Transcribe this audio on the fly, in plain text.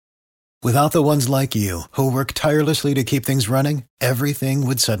Without the ones like you, who work tirelessly to keep things running, everything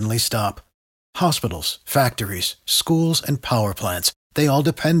would suddenly stop. Hospitals, factories, schools, and power plants, they all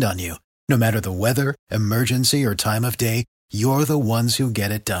depend on you. No matter the weather, emergency, or time of day, you're the ones who get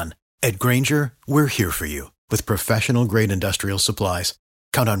it done. At Grainger, we're here for you with professional-grade industrial supplies.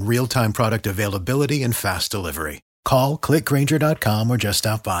 Count on real-time product availability and fast delivery. Call, click Grainger.com, or just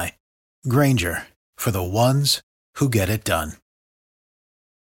stop by. Grainger, for the ones who get it done.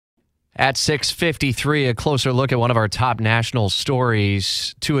 At 6:53, a closer look at one of our top national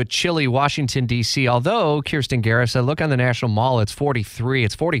stories. To a chilly Washington, D.C. Although, Kirsten Garris, I look on the National Mall, it's 43.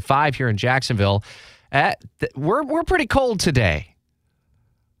 It's 45 here in Jacksonville. We're pretty cold today.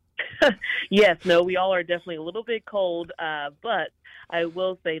 Yes, no, we all are definitely a little bit cold, but I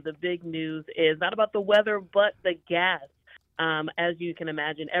will say the big news is not about the weather, but the gas. As you can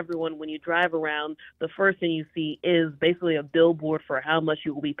imagine, everyone, when you drive around, the first thing you see is basically a billboard for how much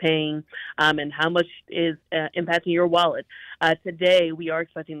you will be paying and how much is impacting your wallet. Today, we are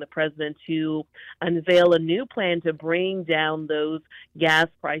expecting the president to unveil a new plan to bring down those gas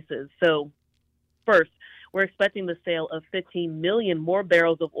prices. So first, we're expecting the sale of 15 million more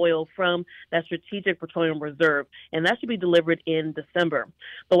barrels of oil from that Strategic Petroleum Reserve, and that should be delivered in December.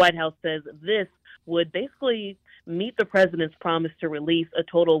 The White House says this would basically meet the president's promise to release a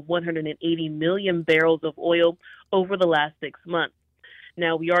total of 180 million barrels of oil over the last 6 months.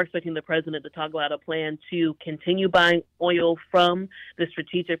 Now, we are expecting the president to talk about a plan to continue buying oil from the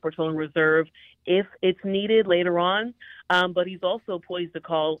Strategic Petroleum Reserve if it's needed later on. But he's also poised to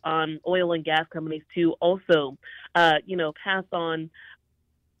call on oil and gas companies to also, pass on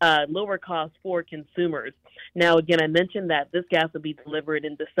lower costs for consumers. Now, again, I mentioned that this gas will be delivered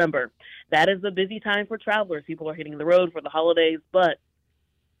in December. That is a busy time for travelers. People are hitting the road for the holidays, but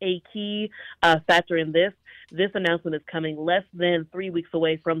a key factor in this announcement is coming less than 3 weeks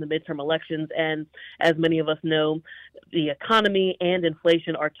away from the midterm elections. And as many of us know, the economy and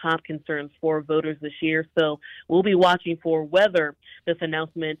inflation are top concerns for voters this year. So we'll be watching for whether this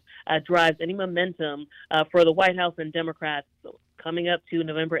announcement drives any momentum for the White House and Democrats coming up to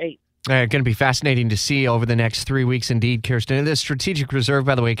November 8th. Going to be fascinating to see over the next 3 weeks indeed, Kirsten. The Strategic Reserve,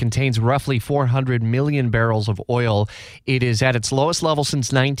 by the way, contains roughly 400 million barrels of oil. It is at its lowest level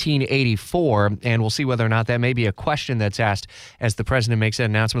since 1984, and we'll see whether or not that may be a question that's asked as the president makes that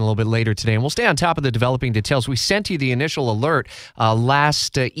announcement a little bit later today. And we'll stay on top of the developing details. We sent you the initial alert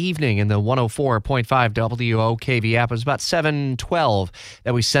last evening in the 104.5 WOKV app. It was about 7:12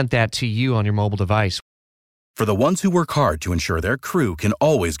 that we sent that to you on your mobile device. For the ones who work hard to ensure their crew can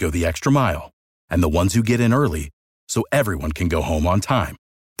always go the extra mile, and the ones who get in early so everyone can go home on time,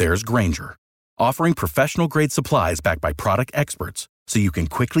 there's Grainger, offering professional-grade supplies backed by product experts so you can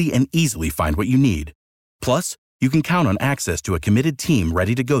quickly and easily find what you need. Plus, you can count on access to a committed team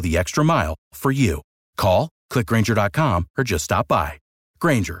ready to go the extra mile for you. Call, click Grainger.com, or just stop by.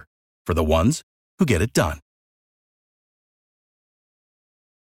 Grainger, for the ones who get it done.